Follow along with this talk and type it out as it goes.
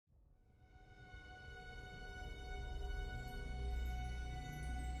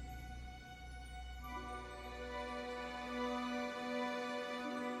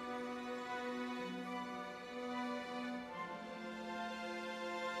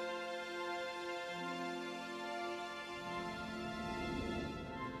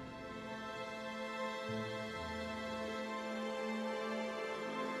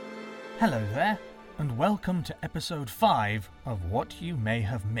Hello there, and welcome to episode 5 of What You May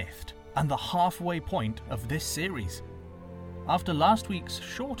Have Mythed, and the halfway point of this series. After last week's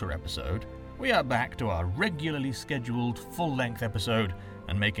shorter episode, we are back to our regularly scheduled full-length episode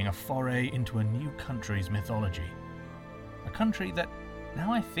and making a foray into a new country's mythology. A country that,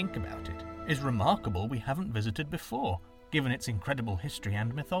 now I think about it, is remarkable we haven't visited before, given its incredible history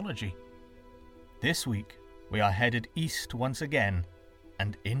and mythology. This week, we are headed east once again,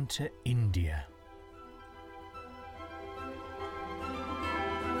 and into India.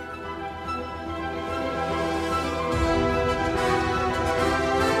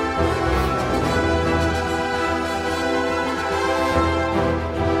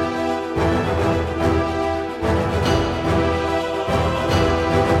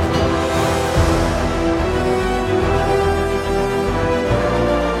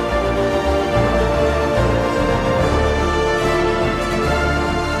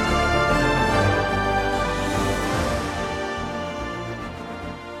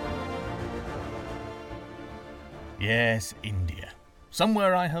 Yes, India.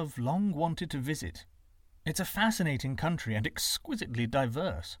 Somewhere I have long wanted to visit. It's a fascinating country and exquisitely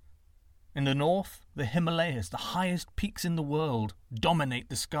diverse. In the north, the Himalayas, the highest peaks in the world, dominate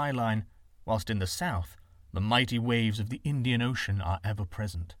the skyline, whilst in the south, the mighty waves of the Indian Ocean are ever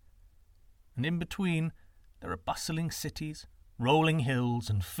present. And in between, there are bustling cities, rolling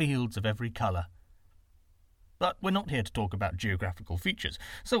hills, and fields of every colour. But we're not here to talk about geographical features,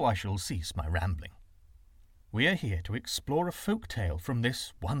 so I shall cease my rambling. We are here to explore a folk tale from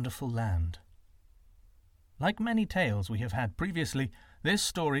this wonderful land. Like many tales we have had previously, this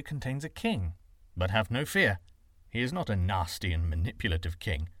story contains a king. But have no fear, he is not a nasty and manipulative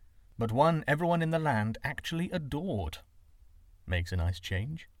king, but one everyone in the land actually adored. Makes a nice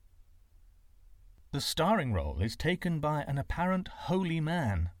change. The starring role is taken by an apparent holy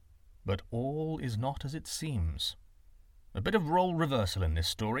man, but all is not as it seems. A bit of role reversal in this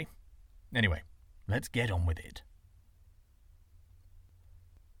story. Anyway, let's get on with it.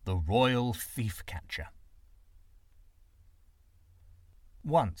 The Royal Thief Catcher.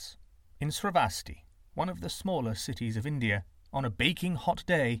 Once, in Sravasti, one of the smaller cities of India, on a baking hot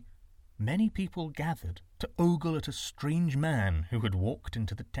day, many people gathered to ogle at a strange man who had walked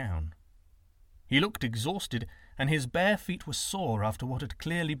into the town. He looked exhausted, and his bare feet were sore after what had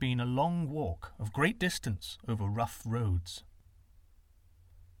clearly been a long walk of great distance over rough roads.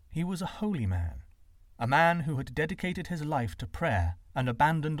 He was a holy man, a man who had dedicated his life to prayer and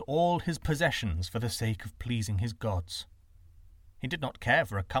abandoned all his possessions for the sake of pleasing his gods. He did not care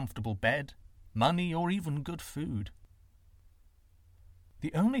for a comfortable bed, money, or even good food.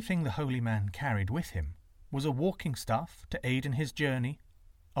 The only thing the holy man carried with him was a walking staff to aid in his journey,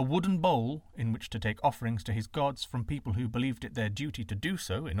 a wooden bowl in which to take offerings to his gods from people who believed it their duty to do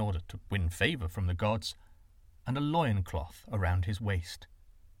so in order to win favour from the gods, and a loincloth around his waist.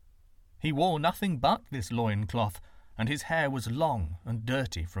 He wore nothing but this loincloth, and his hair was long and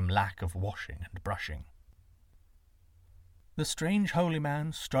dirty from lack of washing and brushing. The strange holy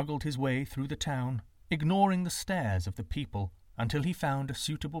man struggled his way through the town, ignoring the stares of the people, until he found a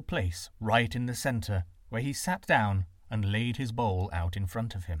suitable place right in the centre, where he sat down and laid his bowl out in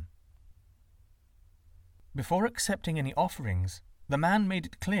front of him. Before accepting any offerings, the man made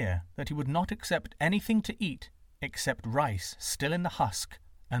it clear that he would not accept anything to eat except rice still in the husk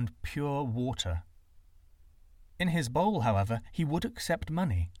and pure water. In his bowl, however, he would accept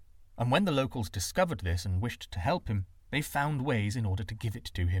money, and when the locals discovered this and wished to help him, they found ways in order to give it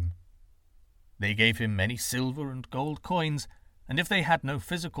to him. They gave him many silver and gold coins, and if they had no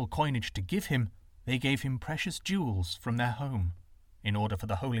physical coinage to give him, they gave him precious jewels from their home, in order for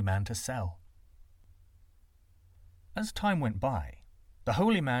the holy man to sell. As time went by, the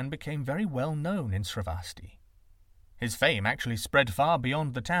holy man became very well known in Sravasti. His fame actually spread far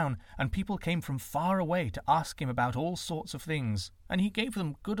beyond the town, and people came from far away to ask him about all sorts of things, and he gave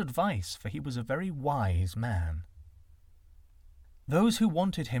them good advice, for he was a very wise man. Those who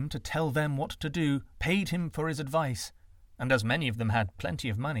wanted him to tell them what to do paid him for his advice, and as many of them had plenty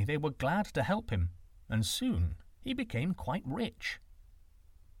of money, they were glad to help him, and soon he became quite rich.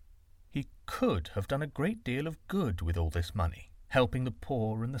 He could have done a great deal of good with all this money, helping the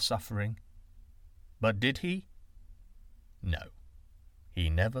poor and the suffering. But did he? No, he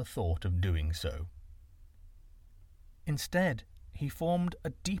never thought of doing so. Instead, he formed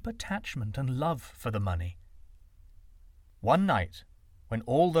a deep attachment and love for the money. One night, when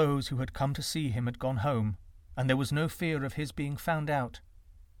all those who had come to see him had gone home, and there was no fear of his being found out,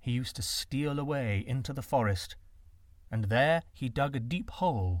 he used to steal away into the forest, and there he dug a deep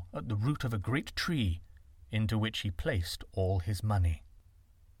hole at the root of a great tree, into which he placed all his money.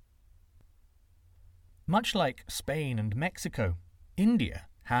 Much like Spain and Mexico, India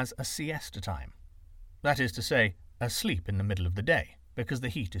has a siesta time. That is to say, a sleep in the middle of the day, because the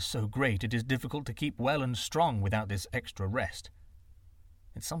heat is so great it is difficult to keep well and strong without this extra rest.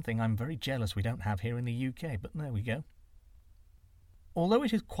 It's something I'm very jealous we don't have here in the UK, but there we go. Although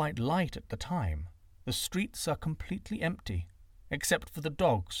it is quite light at the time, the streets are completely empty, except for the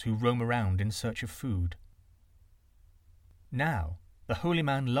dogs who roam around in search of food. Now, the holy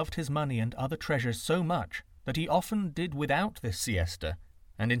man loved his money and other treasures so much that he often did without this siesta,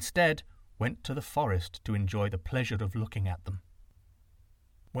 and instead went to the forest to enjoy the pleasure of looking at them.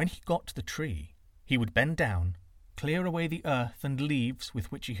 When he got to the tree, he would bend down, clear away the earth and leaves with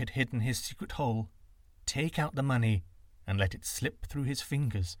which he had hidden his secret hole, take out the money, and let it slip through his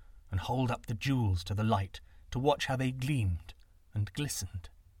fingers, and hold up the jewels to the light to watch how they gleamed and glistened.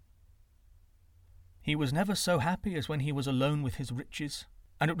 He was never so happy as when he was alone with his riches,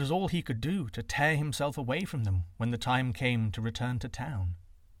 and it was all he could do to tear himself away from them when the time came to return to town.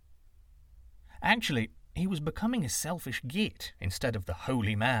 Actually, he was becoming a selfish git instead of the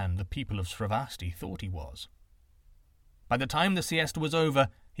holy man the people of Sravasti thought he was. By the time the siesta was over,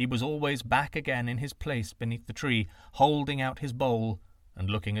 he was always back again in his place beneath the tree, holding out his bowl and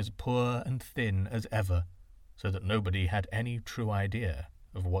looking as poor and thin as ever, so that nobody had any true idea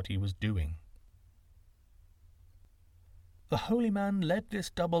of what he was doing. The holy man led this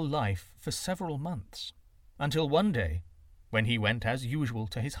double life for several months, until one day, when he went as usual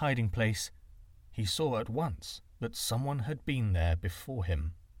to his hiding place, he saw at once that someone had been there before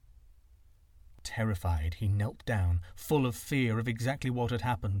him. Terrified, he knelt down, full of fear of exactly what had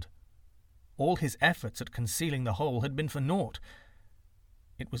happened. All his efforts at concealing the hole had been for naught.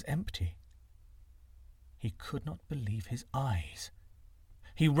 It was empty. He could not believe his eyes.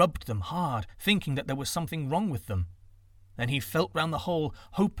 He rubbed them hard, thinking that there was something wrong with them. Then he felt round the hole,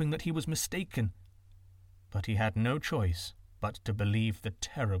 hoping that he was mistaken. But he had no choice but to believe the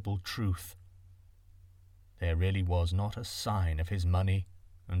terrible truth. There really was not a sign of his money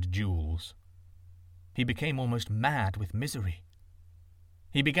and jewels. He became almost mad with misery.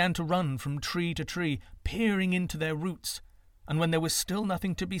 He began to run from tree to tree, peering into their roots, and when there was still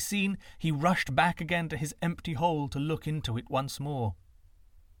nothing to be seen, he rushed back again to his empty hole to look into it once more.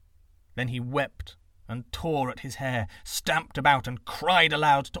 Then he wept and tore at his hair, stamped about and cried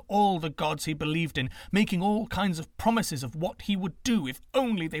aloud to all the gods he believed in, making all kinds of promises of what he would do if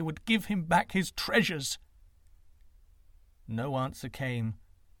only they would give him back his treasures. No answer came,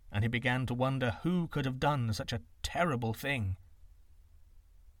 and he began to wonder who could have done such a terrible thing.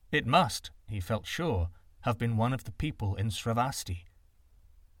 It must, he felt sure, have been one of the people in Sravasti,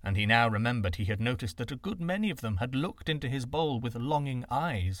 and he now remembered he had noticed that a good many of them had looked into his bowl with longing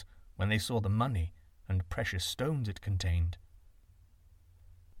eyes when they saw the money and precious stones it contained.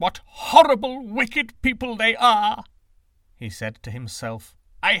 "What horrible, wicked people they are!" he said to himself.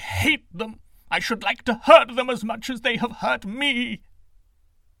 "I hate them! I should like to hurt them as much as they have hurt me!"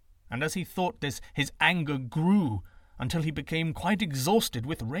 And as he thought this, his anger grew until he became quite exhausted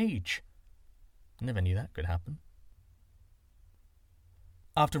with rage. Never knew that could happen.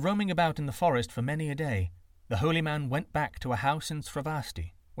 After roaming about in the forest for many a day, the holy man went back to a house in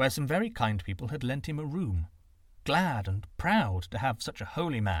Sravasti, where some very kind people had lent him a room, glad and proud to have such a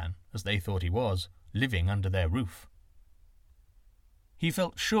holy man, as they thought he was, living under their roof. He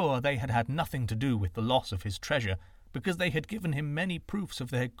felt sure they had had nothing to do with the loss of his treasure, because they had given him many proofs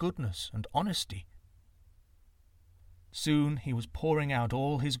of their goodness and honesty. Soon he was pouring out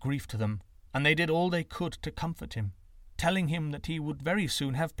all his grief to them, and they did all they could to comfort him, telling him that he would very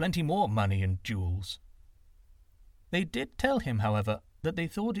soon have plenty more money and jewels. They did tell him, however, that they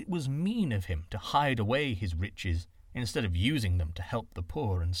thought it was mean of him to hide away his riches instead of using them to help the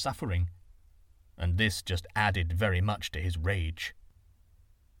poor and suffering, and this just added very much to his rage.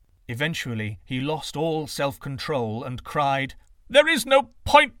 Eventually he lost all self-control and cried, "There is no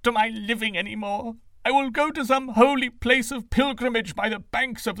point to my living any more. I will go to some holy place of pilgrimage by the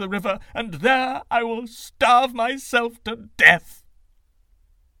banks of the river, and there I will starve myself to death."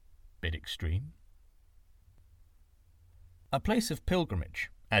 Bit extreme. A place of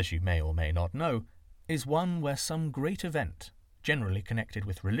pilgrimage, as you may or may not know, is one where some great event, generally connected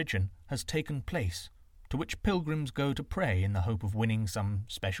with religion, has taken place, to which pilgrims go to pray in the hope of winning some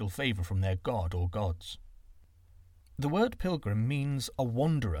special favour from their god or gods. The word pilgrim means a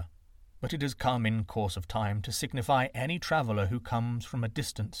wanderer, but it has come in course of time to signify any traveller who comes from a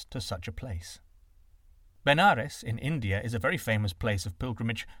distance to such a place. Benares in India is a very famous place of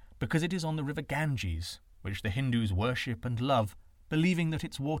pilgrimage because it is on the river Ganges, which the Hindus worship and love, believing that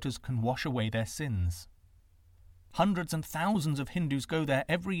its waters can wash away their sins. Hundreds and thousands of Hindus go there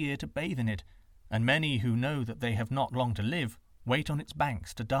every year to bathe in it, and many who know that they have not long to live wait on its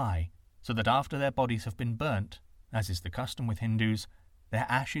banks to die, so that after their bodies have been burnt, as is the custom with Hindus, their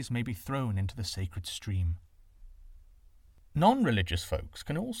ashes may be thrown into the sacred stream. Non-religious folks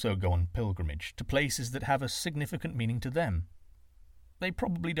can also go on pilgrimage to places that have a significant meaning to them. They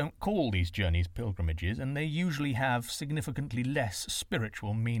probably don't call these journeys pilgrimages, and they usually have significantly less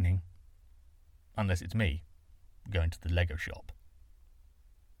spiritual meaning. Unless it's me, going to the Lego shop.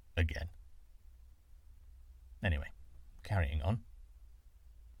 Again. Anyway, carrying on.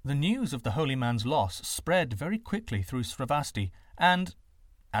 The news of the holy man's loss spread very quickly through Sravasti, and,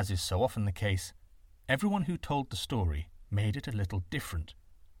 as is so often the case, everyone who told the story made it a little different,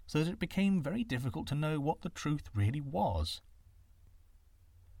 so that it became very difficult to know what the truth really was.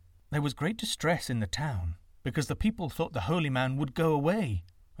 There was great distress in the town, because the people thought the holy man would go away,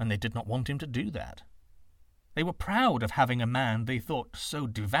 and they did not want him to do that. They were proud of having a man they thought so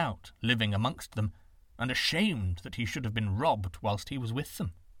devout living amongst them, and ashamed that he should have been robbed whilst he was with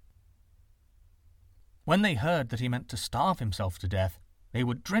them. When they heard that he meant to starve himself to death, they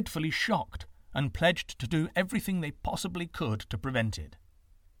were dreadfully shocked, and pledged to do everything they possibly could to prevent it.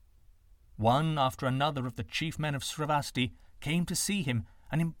 One after another of the chief men of Sravasti came to see him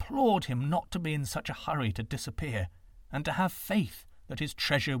and implored him not to be in such a hurry to disappear, and to have faith that his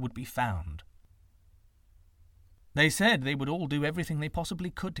treasure would be found. They said they would all do everything they possibly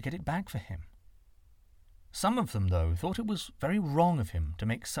could to get it back for him. Some of them, though, thought it was very wrong of him to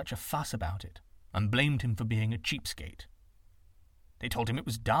make such a fuss about it, and blamed him for being a cheapskate. They told him it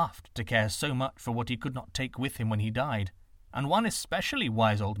was daft to care so much for what he could not take with him when he died, and one especially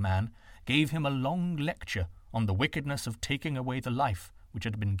wise old man gave him a long lecture on the wickedness of taking away the life which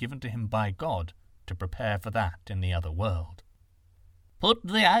had been given to him by God to prepare for that in the other world. "Put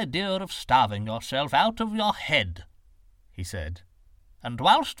the idea of starving yourself out of your head," he said, "and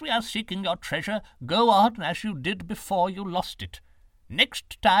whilst we are seeking your treasure, go on as you did before you lost it.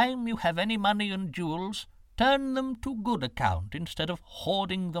 Next time you have any money and jewels, turn them to good account instead of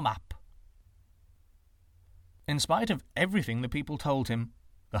hoarding them up." In spite of everything the people told him,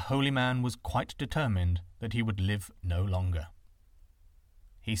 the holy man was quite determined that he would live no longer.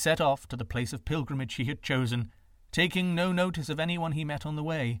 He set off to the place of pilgrimage he had chosen, taking no notice of anyone he met on the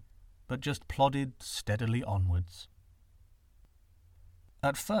way, but just plodded steadily onwards.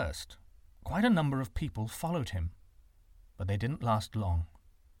 At first, quite a number of people followed him, but they didn't last long,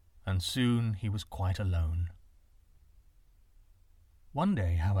 and soon he was quite alone. One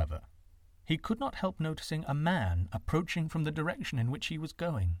day, however, he could not help noticing a man approaching from the direction in which he was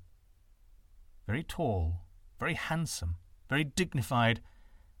going. Very tall, very handsome, very dignified,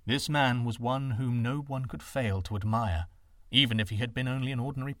 this man was one whom no one could fail to admire, even if he had been only an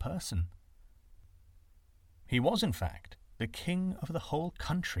ordinary person. He was, in fact, the king of the whole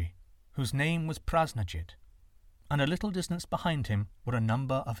country, whose name was Prasnajit, and a little distance behind him were a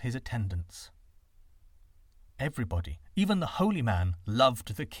number of his attendants. Everybody, even the holy man,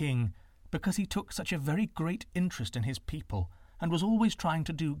 loved the king, because he took such a very great interest in his people, and was always trying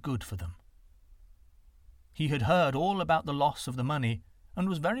to do good for them. He had heard all about the loss of the money, and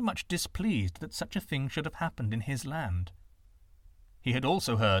was very much displeased that such a thing should have happened in his land. He had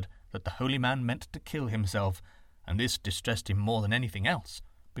also heard that the holy man meant to kill himself, and this distressed him more than anything else,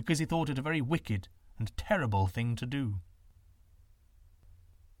 because he thought it a very wicked and terrible thing to do.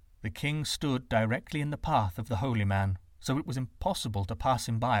 The king stood directly in the path of the holy man, so it was impossible to pass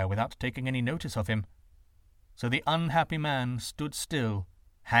him by without taking any notice of him. So the unhappy man stood still,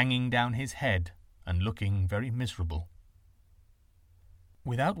 hanging down his head and looking very miserable.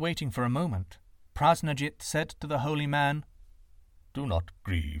 Without waiting for a moment, Prasnajit said to the holy man, "Do not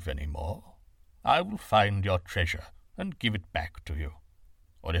grieve any more. I will find your treasure and give it back to you.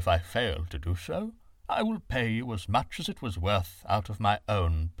 Or if I fail to do so, I will pay you as much as it was worth out of my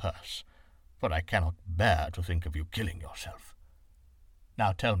own purse, for I cannot bear to think of you killing yourself.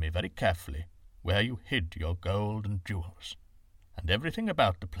 Now tell me very carefully where you hid your gold and jewels, and everything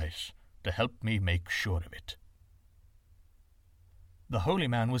about the place to help me make sure of it." The holy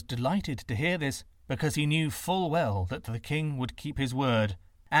man was delighted to hear this, because he knew full well that the king would keep his word,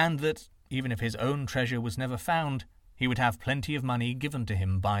 and that, even if his own treasure was never found, he would have plenty of money given to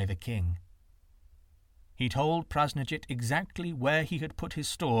him by the king. He told Prasnajit exactly where he had put his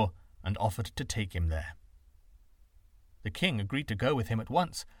store, and offered to take him there. The king agreed to go with him at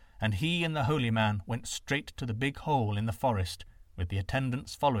once, and he and the holy man went straight to the big hole in the forest, with the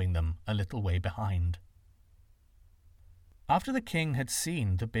attendants following them a little way behind. After the king had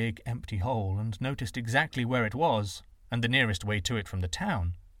seen the big empty hole and noticed exactly where it was, and the nearest way to it from the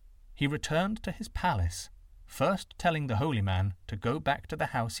town, he returned to his palace, first telling the holy man to go back to the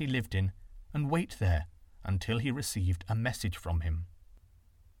house he lived in, and wait there until he received a message from him.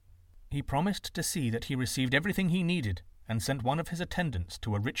 He promised to see that he received everything he needed and sent one of his attendants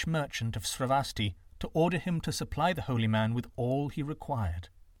to a rich merchant of Sravasti to order him to supply the holy man with all he required.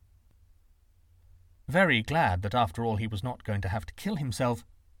 Very glad that after all he was not going to have to kill himself,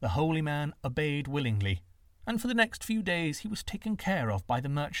 the holy man obeyed willingly, and for the next few days he was taken care of by the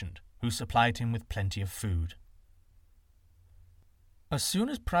merchant, who supplied him with plenty of food. As soon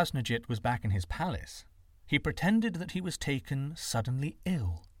as Prasnojit was back in his palace, he pretended that he was taken suddenly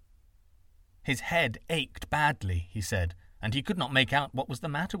ill. His head ached badly, he said, and he could not make out what was the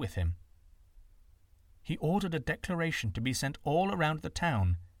matter with him. He ordered a declaration to be sent all around the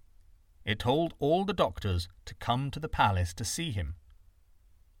town. It told all the doctors to come to the palace to see him.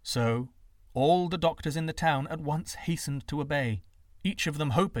 So, all the doctors in the town at once hastened to obey, each of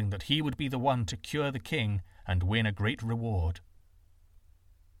them hoping that he would be the one to cure the king and win a great reward.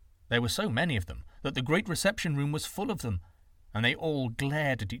 There were so many of them that the great reception room was full of them, and they all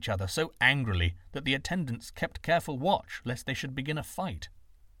glared at each other so angrily that the attendants kept careful watch lest they should begin a fight.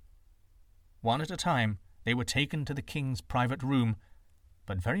 One at a time, they were taken to the king's private room,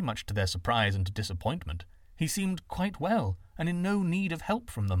 but very much to their surprise and disappointment, he seemed quite well and in no need of help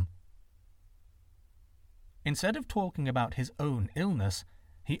from them. Instead of talking about his own illness,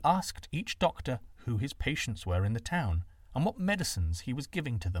 he asked each doctor who his patients were in the town and what medicines he was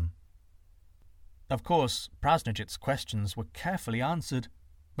giving to them. Of course, Prasnojit's questions were carefully answered,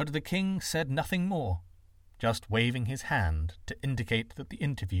 but the king said nothing more, just waving his hand to indicate that the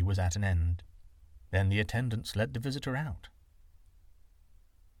interview was at an end. Then the attendants led the visitor out.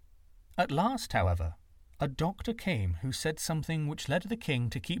 At last, however, a doctor came who said something which led the king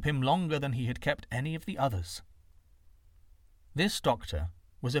to keep him longer than he had kept any of the others. This doctor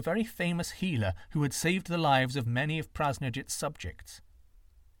was a very famous healer who had saved the lives of many of Prasnojit's subjects.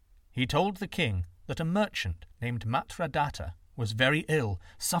 He told the king that a merchant named Matradatta was very ill,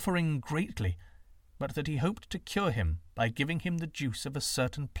 suffering greatly, but that he hoped to cure him by giving him the juice of a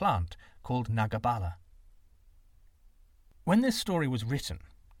certain plant called Nagabala. When this story was written,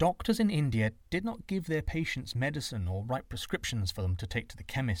 doctors in India did not give their patients medicine or write prescriptions for them to take to the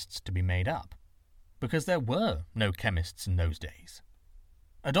chemists to be made up, because there were no chemists in those days.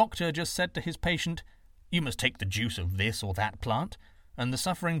 A doctor just said to his patient, "You must take the juice of this or that plant," and the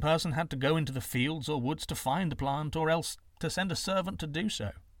suffering person had to go into the fields or woods to find the plant or else to send a servant to do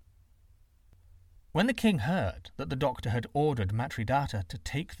so. When the king heard that the doctor had ordered Matradatta to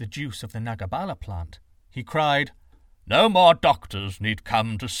take the juice of the Nagabala plant, he cried, "No more doctors need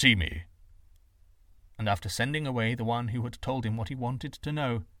come to see me." And after sending away the one who had told him what he wanted to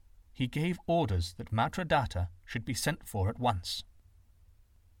know, he gave orders that Matradatta should be sent for at once.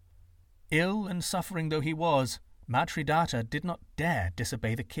 Ill and suffering though he was, Matradatta did not dare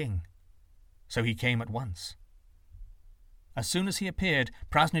disobey the king, so he came at once. As soon as he appeared,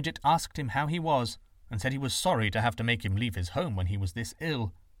 Prasnojit asked him how he was, and said he was sorry to have to make him leave his home when he was this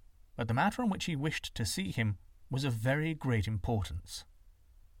ill, but the matter on which he wished to see him was of very great importance.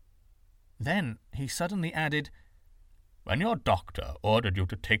 Then he suddenly added, "When your doctor ordered you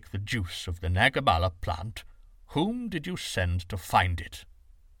to take the juice of the Nagabala plant, whom did you send to find it?"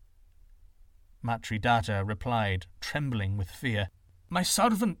 Matradatta replied, trembling with fear, "My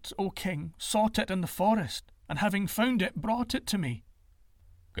servant, O king, sought it in the forest, and having found it, brought it to me."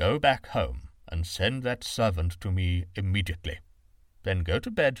 "Go back home, and send that servant to me immediately. Then go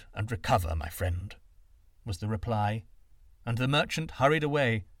to bed and recover, my friend," was the reply, and the merchant hurried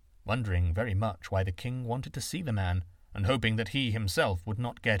away, wondering very much why the king wanted to see the man, and hoping that he himself would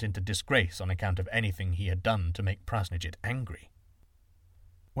not get into disgrace on account of anything he had done to make Prasnojit angry.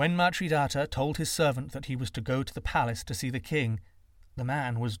 When Matradatta told his servant that he was to go to the palace to see the king, the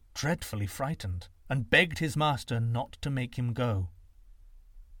man was dreadfully frightened, and begged his master not to make him go.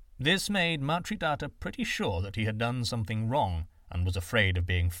 This made Matradatta pretty sure that he had done something wrong, and was afraid of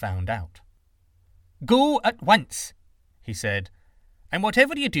being found out. "Go at once," he said, "and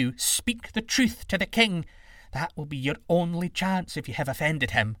whatever you do, speak the truth to the king. That will be your only chance if you have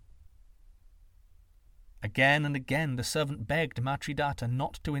offended him." Again and again the servant begged Matradatta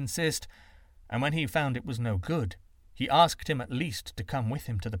not to insist, and when he found it was no good, he asked him at least to come with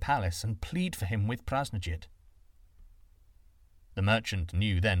him to the palace and plead for him with Prasnojit. The merchant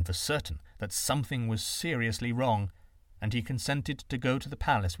knew then for certain that something was seriously wrong, and he consented to go to the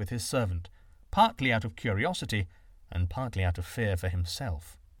palace with his servant, partly out of curiosity and partly out of fear for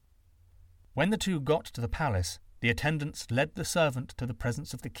himself. When the two got to the palace, the attendants led the servant to the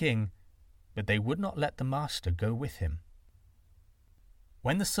presence of the king, but they would not let the master go with him.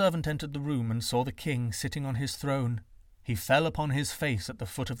 When the servant entered the room and saw the king sitting on his throne, he fell upon his face at the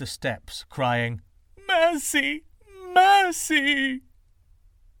foot of the steps, crying, "Mercy! Mercy!"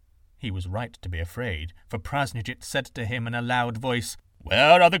 He was right to be afraid, for Prasnijit said to him in a loud voice,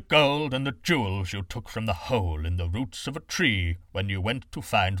 "Where are the gold and the jewels you took from the hole in the roots of a tree when you went to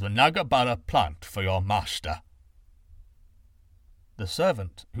find the Nagabala plant for your master?" The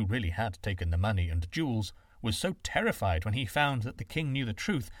servant, who really had taken the money and jewels, was so terrified when he found that the king knew the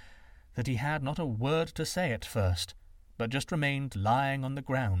truth that he had not a word to say at first, but just remained lying on the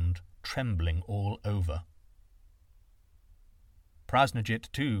ground, trembling all over.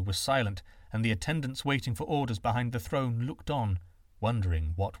 Prasnijit, too, was silent, and the attendants waiting for orders behind the throne looked on,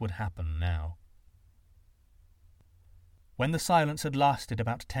 wondering what would happen now. When the silence had lasted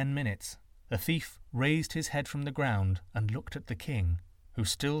about 10 minutes, the thief raised his head from the ground and looked at the king, who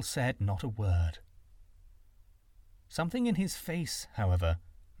still said not a word. Something in his face, however,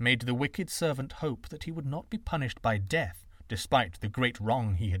 made the wicked servant hope that he would not be punished by death, despite the great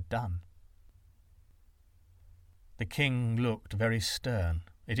wrong he had done. The king looked very stern,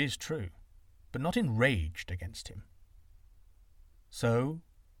 it is true, but not enraged against him. So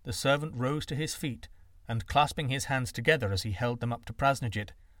the servant rose to his feet, and clasping his hands together as he held them up to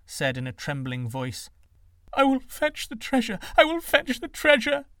Prasnijit, said in a trembling voice, "I will fetch the treasure! I will fetch the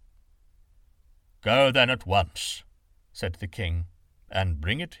treasure!" "Go then at once," said the king, "and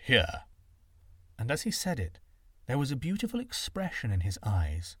bring it here." And as he said it, there was a beautiful expression in his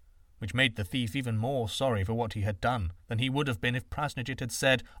eyes, which made the thief even more sorry for what he had done than he would have been if Prasnijit had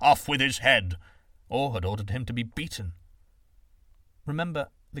said, "Off with his head," or had ordered him to be beaten. Remember,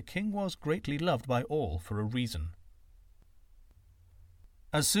 the king was greatly loved by all for a reason.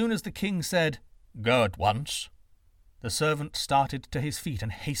 As soon as the king said, "Go at once," the servant started to his feet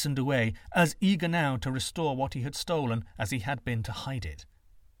and hastened away, as eager now to restore what he had stolen as he had been to hide it.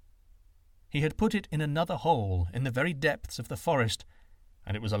 He had put it in another hole in the very depths of the forest,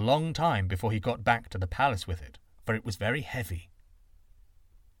 and it was a long time before he got back to the palace with it, for it was very heavy.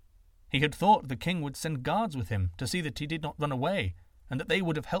 He had thought the king would send guards with him to see that he did not run away, and that they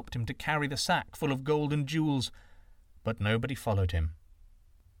would have helped him to carry the sack full of gold and jewels, but nobody followed him.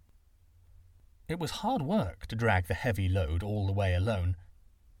 It was hard work to drag the heavy load all the way alone,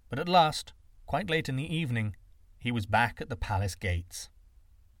 but at last, quite late in the evening, he was back at the palace gates.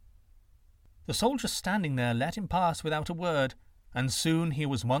 The soldier standing there let him pass without a word, and soon he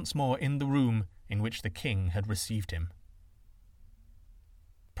was once more in the room in which the king had received him.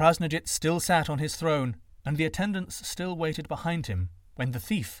 Prasnijit still sat on his throne, and the attendants still waited behind him, when the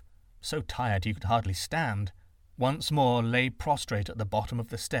thief, so tired he could hardly stand, once more lay prostrate at the bottom of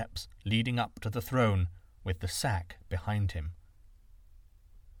the steps leading up to the throne, with the sack behind him.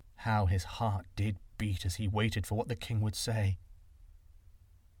 How his heart did beat as he waited for what the king would say.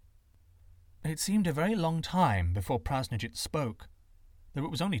 It seemed a very long time before Prasnijit spoke, though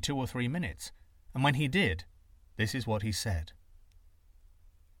it was only 2 or 3 minutes, and when he did, this is what he said.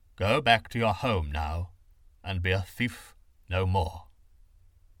 "Go back to your home now, and be a thief no more."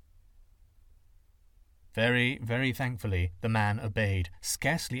 Very, very thankfully, the man obeyed,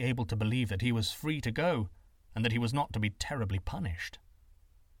 scarcely able to believe that he was free to go, and that he was not to be terribly punished.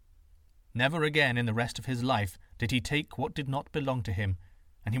 Never again in the rest of his life did he take what did not belong to him,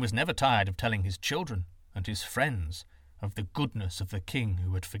 and he was never tired of telling his children and his friends of the goodness of the king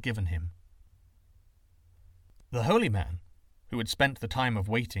who had forgiven him. The holy man, who had spent the time of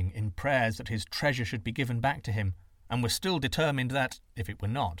waiting in prayers that his treasure should be given back to him, and was still determined that, if it were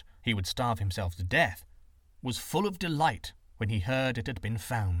not, he would starve himself to death, was full of delight when he heard it had been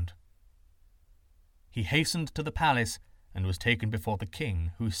found. He hastened to the palace and was taken before the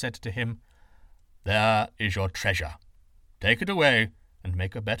king, who said to him, "There is your treasure. Take it away and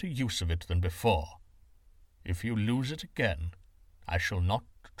make a better use of it than before. If you lose it again, I shall not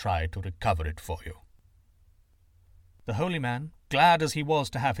try to recover it for you." The holy man, glad as he was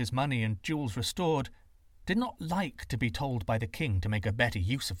to have his money and jewels restored, did not like to be told by the king to make a better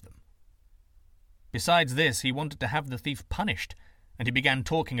use of them. Besides this, he wanted to have the thief punished, and he began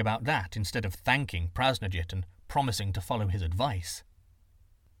talking about that instead of thanking Prasnijit and promising to follow his advice.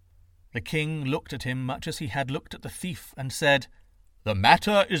 The king looked at him much as he had looked at the thief and said, "The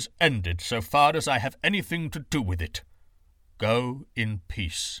matter is ended so far as I have anything to do with it. Go in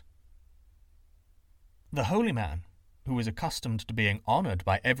peace." The holy man, who was accustomed to being honoured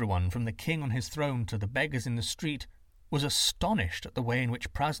by everyone from the king on his throne to the beggars in the street, was astonished at the way in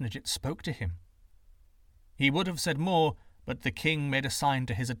which Prasnijit spoke to him. He would have said more, but the king made a sign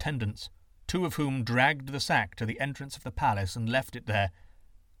to his attendants, 2 of whom dragged the sack to the entrance of the palace and left it there,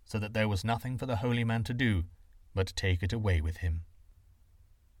 so that there was nothing for the holy man to do but take it away with him.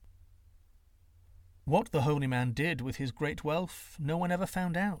 What the holy man did with his great wealth, no one ever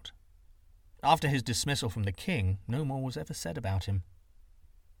found out. After his dismissal from the king, no more was ever said about him.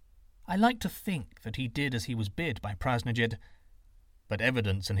 I like to think that he did as he was bid by Prasnigid, but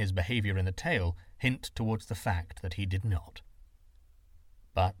evidence in his behaviour in the tale hint towards the fact that he did not.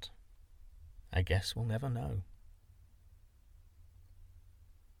 But I guess we'll never know.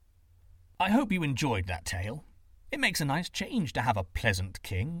 I hope you enjoyed that tale. It makes a nice change to have a pleasant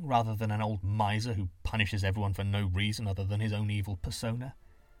king, rather than an old miser who punishes everyone for no reason other than his own evil persona.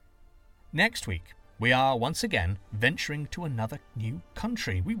 Next week, we are once again venturing to another new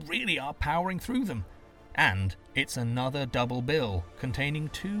country. We really are powering through them. And it's another double bill containing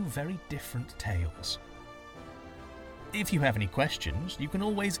two very different tales. If you have any questions, you can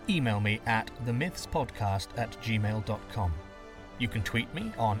always email me at themythspodcast@gmail.com. You can tweet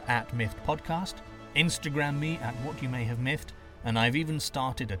me on @mythpodcast, Instagram me at What You May Have Mythed, and I've even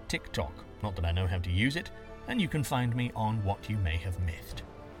started a TikTok, not that I know how to use it, and you can find me on What You May Have Mythed.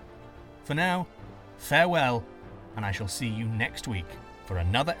 For now, farewell, and I shall see you next week for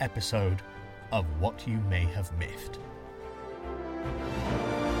another episode of What You May Have Mythed.